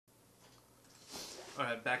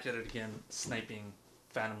Alright, back at it again, sniping,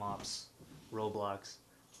 Phantom Ops, Roblox.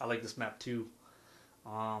 I like this map too.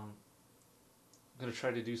 I'm gonna try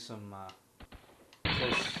to do some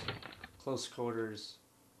close quarters,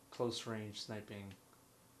 close range sniping,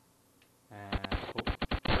 and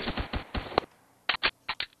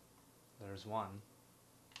there's one.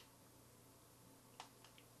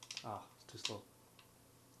 Ah, it's too slow.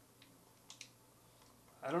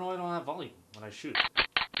 I don't know why I don't have volume when I shoot.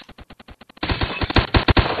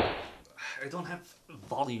 I don't have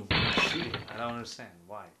volume when I'm shooting. I don't understand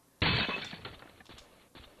why.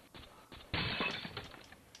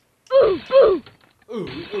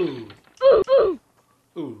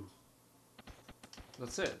 Ooh.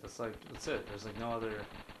 That's it. That's it. There's like no other.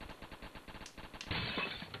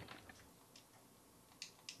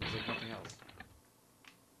 There's like nothing else.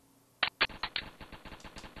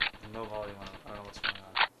 No volume on it. I don't know what's going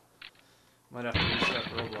on. Might have to restart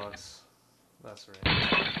Roblox. That's right.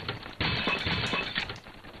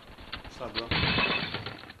 What's up, bro?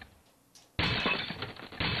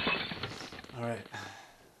 Alright.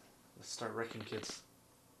 Let's start wrecking kids.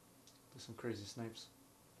 Do some crazy snipes.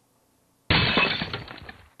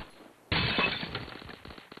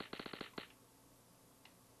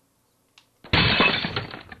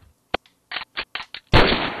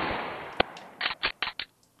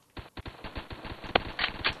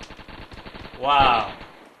 Wow.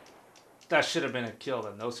 That should have been a kill,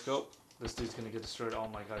 that no scope. This dude's gonna get destroyed. Oh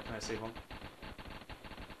my god, can I save him?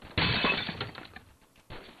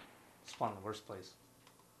 Spawn in the worst place.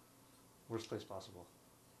 Worst place possible.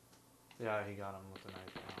 Yeah, he got him with the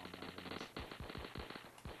knife. Oh my goodness.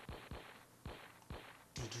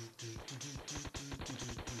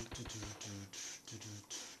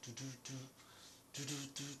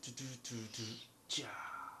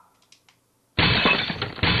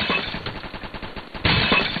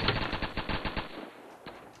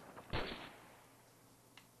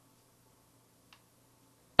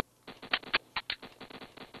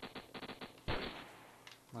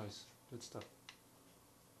 Nice. Good stuff.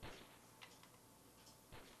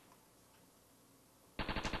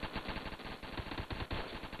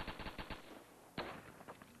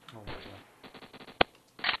 Oh my god.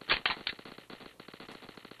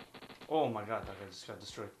 Oh my god, that guy just got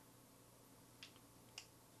destroyed.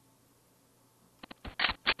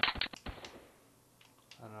 I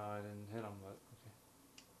don't know, I didn't hit him, but okay.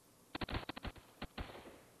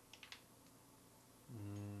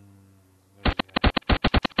 There's the guy.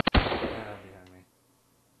 Yeah, behind me.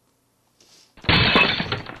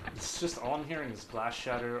 It's just all I'm hearing is glass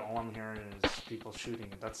shatter, all I'm hearing is people shooting,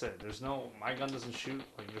 and that's it. There's no, my gun doesn't shoot,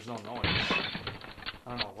 like there's no noise. I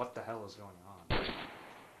don't know what the hell is going on.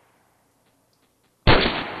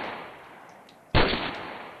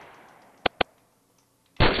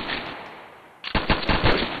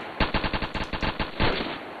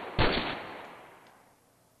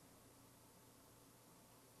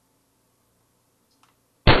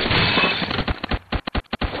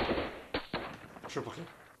 Triple kill.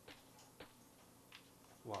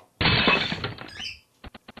 Wow. I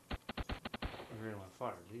really went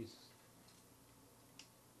fire, Jesus.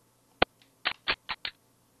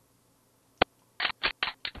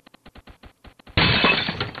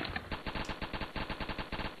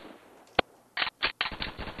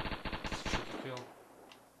 Triple kill.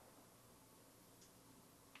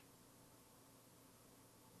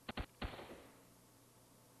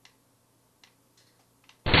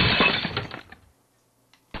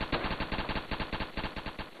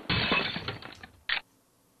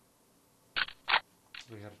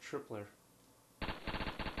 We got a tripler.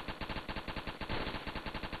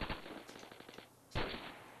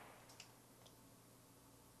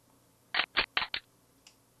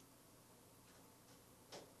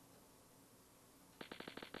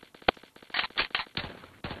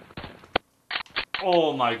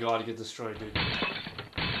 Oh my god, get destroyed, dude.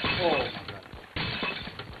 Oh my god.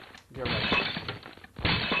 Get wrecked.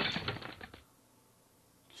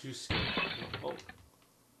 Q skill. Oh.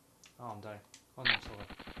 Oh, I'm dying. Oh no, I'm still alive.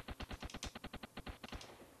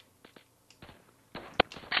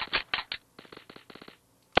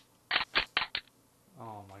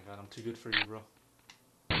 Oh my god, I'm too good for you, bro.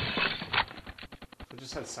 If I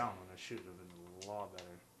just had sound when I shoot, it would have been a lot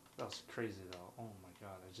better. That was crazy though. Oh my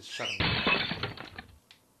god, I just shut him down.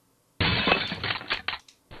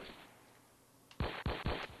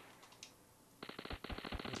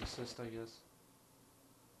 Assist, I guess.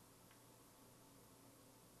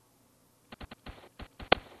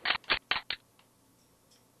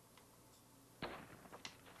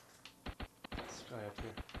 This guy up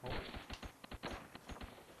here. Oh.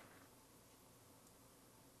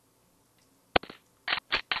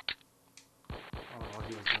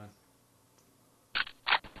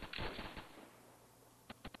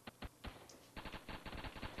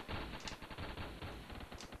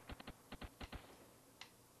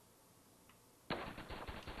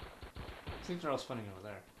 I think they're all spinning over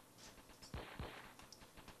there.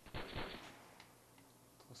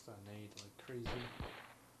 Plus that nade like crazy.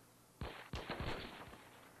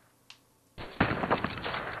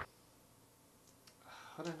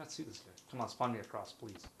 How did I not see this guy? Come on, spawn me across,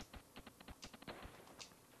 please.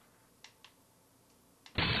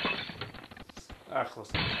 Ah,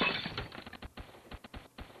 close enough.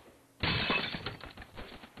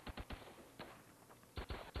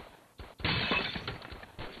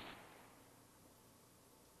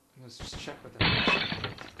 Let's just check what the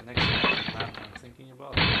next map I'm thinking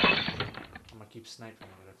about. I'm gonna keep sniping,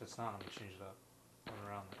 but if it's not, I'm gonna change it up. Run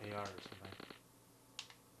around the AR or something.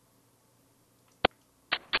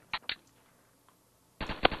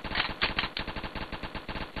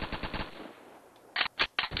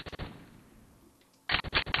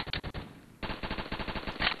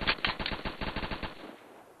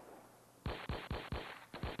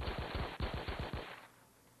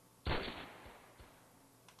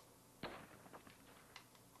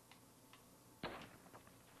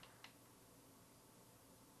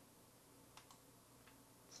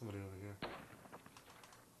 Somebody over here.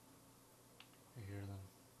 I hear them.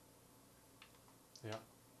 Yeah.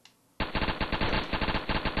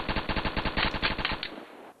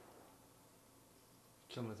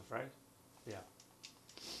 Kill him with the frag? Yeah.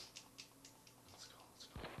 Let's go, let's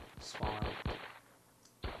go. Spawn.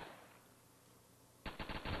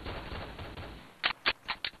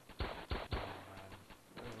 Oh man.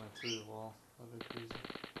 Really went through the wall. A bit crazy.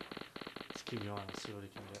 Let's keep going and see what he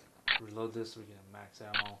can get. Reload this so we get max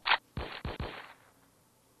ammo.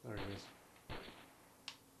 There it is.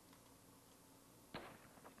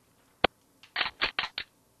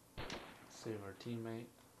 Save our teammate.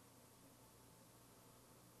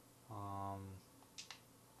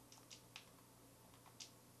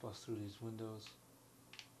 Bust through these windows.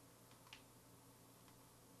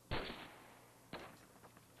 I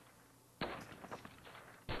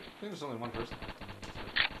think there's only one person left.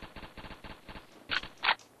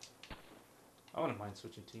 I wouldn't mind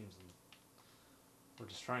switching teams, and we're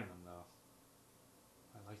destroying them though.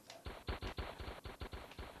 I like that.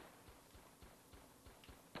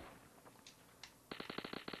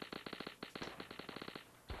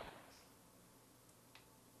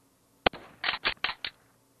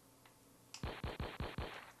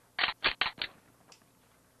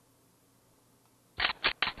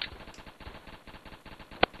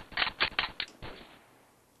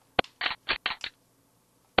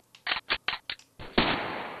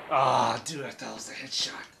 Ah, oh, dude, I thought it was a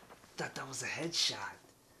headshot. That was a headshot.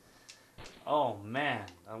 Oh man,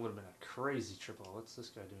 that would have been a crazy triple. What's this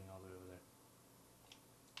guy doing all the way over there?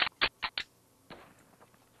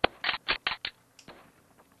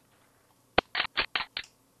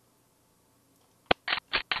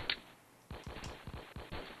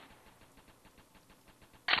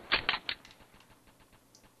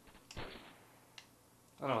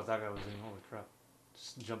 I don't know what that guy was doing. Holy crap.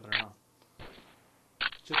 Just jumping around.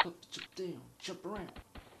 Jump up, jump down, jump around.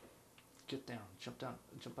 Get down, jump down,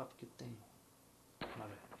 jump up, get down. My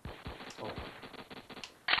bad. Oh.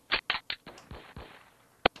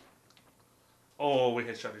 Oh, we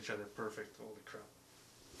headshot each other. Perfect. Holy crap.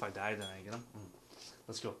 If I die, then I get him.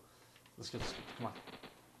 Let's go. Let's go. Come on.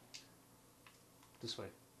 This way.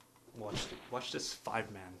 Watch this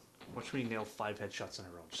 5-man. Watch me nail 5 headshots in a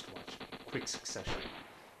row. Just watch. Quick succession.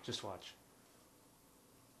 Just watch.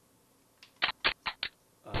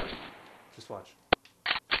 Just watch.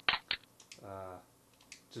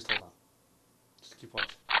 Just hold on. Just keep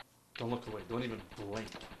watching. Don't look away. Don't even blink.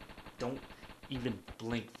 Don't even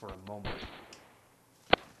blink for a moment.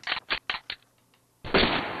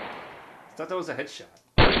 I thought that was a headshot.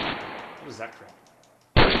 What was that crap?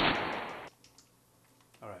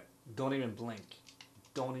 Alright. Don't even blink.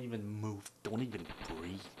 Don't even move. Don't even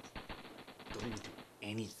breathe. Don't even do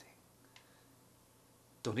anything.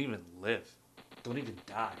 Don't even live. Don't even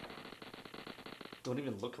die. Don't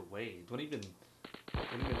even look away. Don't even,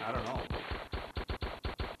 I don't know.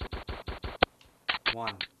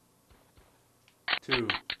 1, 2.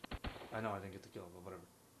 I know I didn't get the kill, but whatever.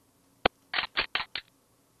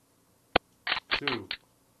 2,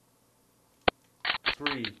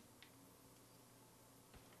 3.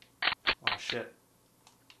 Oh shit.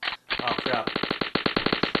 Oh crap.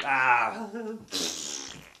 Ah!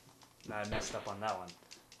 I messed up on that one.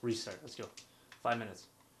 Restart. Let's go. 5 minutes.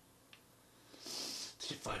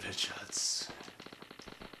 Get 5 headshots.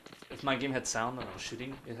 If my game had sound and I was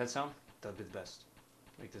shooting, it had sound, that'd be the best.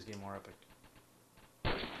 Make this game more epic.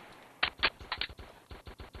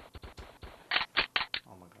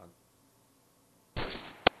 Oh my god.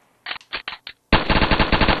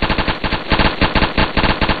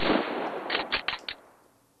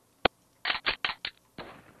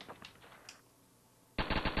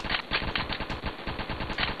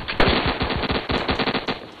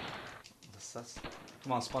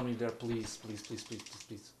 Come on, spawn me there, please, please, please, please, please,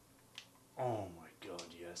 please. Oh my god,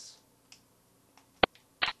 yes.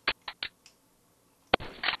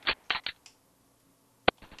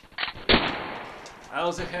 That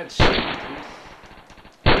was a headshot,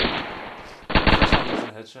 dude. First one wasn't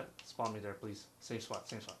a headshot. Spawn me there, please. Same spot,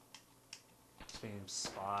 same spot. Same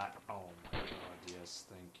spot. Oh my god, yes,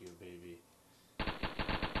 thank you, baby.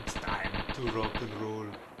 It's time to rock and roll.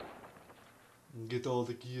 Get all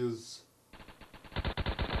the gears.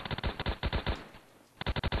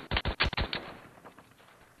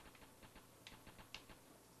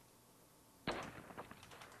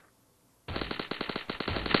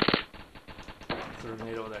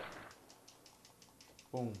 Grenade over there.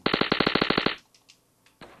 Boom.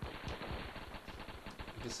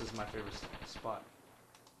 This is my favorite spot.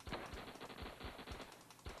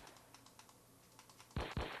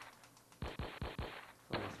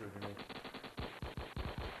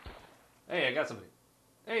 Hey, I got somebody.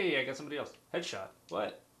 Hey, I got somebody else. Headshot.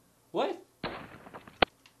 What? What?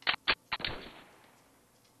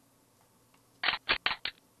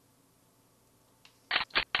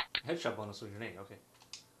 Headshot bonus with grenade. Okay.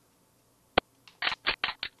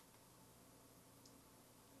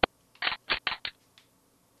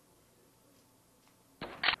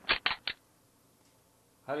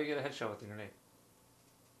 How do you get a headshot with the grenade?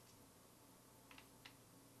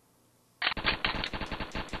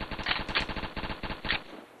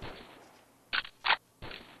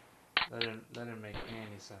 That didn't make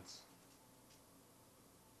any sense.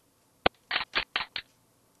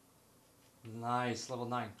 Nice, level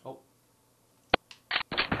 9. Oh.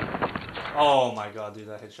 Oh my god, dude,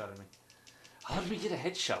 that headshot at me. How did we get a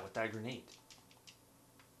headshot with that grenade?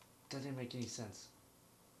 That didn't make any sense.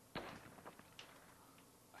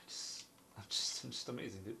 I'm just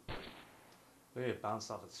amazing, dude. Maybe it bounced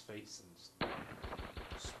off its face and just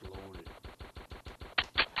exploded.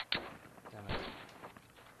 Damn it.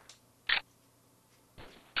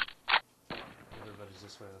 Everybody's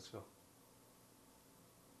this way, let's go.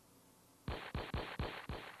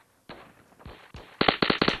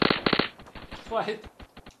 What? If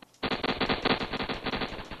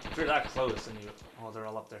you're that close and you... Oh, they're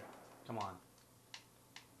all up there. Come on.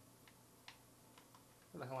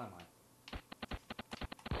 Where the hell am I?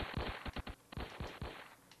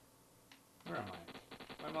 Where am I?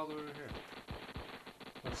 Why am I all the way over here?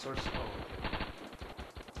 What source? Oh, okay.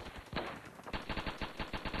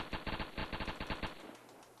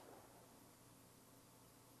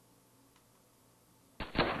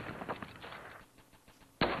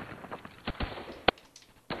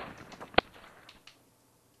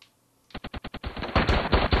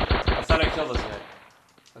 I thought I killed this guy.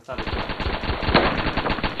 I thought I killed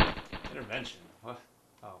him. Intervention? What?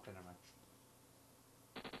 Oh, okay, never mind.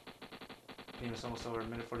 Game is almost over,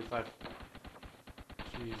 minute 45.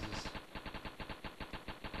 Jesus.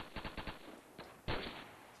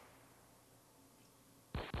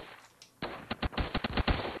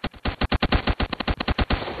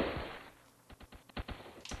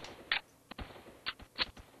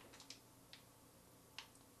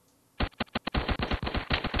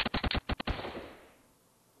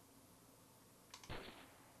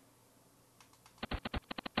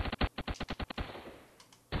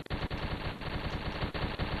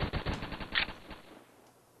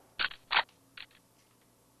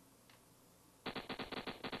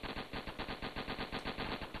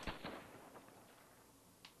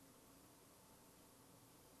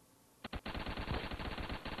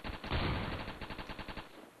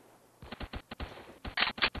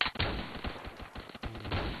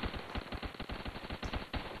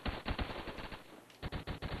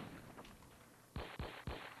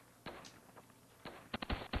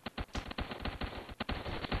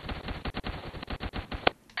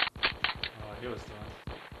 He was done.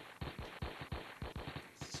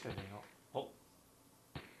 This guy didn't help. Oh.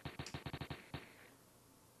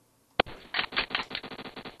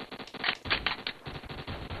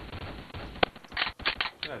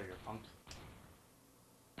 Get out of here, punk.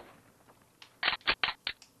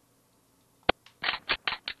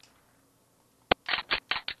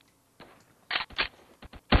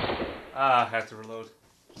 Ah, I had to reload.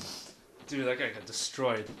 Dude, that guy got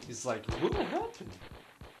destroyed. He's like, what happened?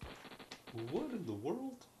 What in the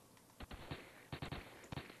world?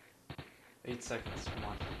 8 seconds, come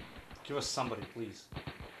on. Give us somebody, please.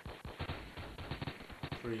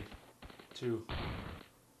 3, 2,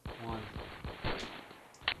 1.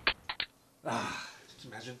 Ah, just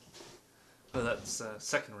imagine. But that's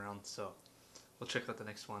second round, so we'll check out the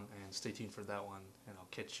next one and stay tuned for that one. And I'll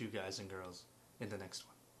catch you guys and girls in the next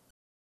one.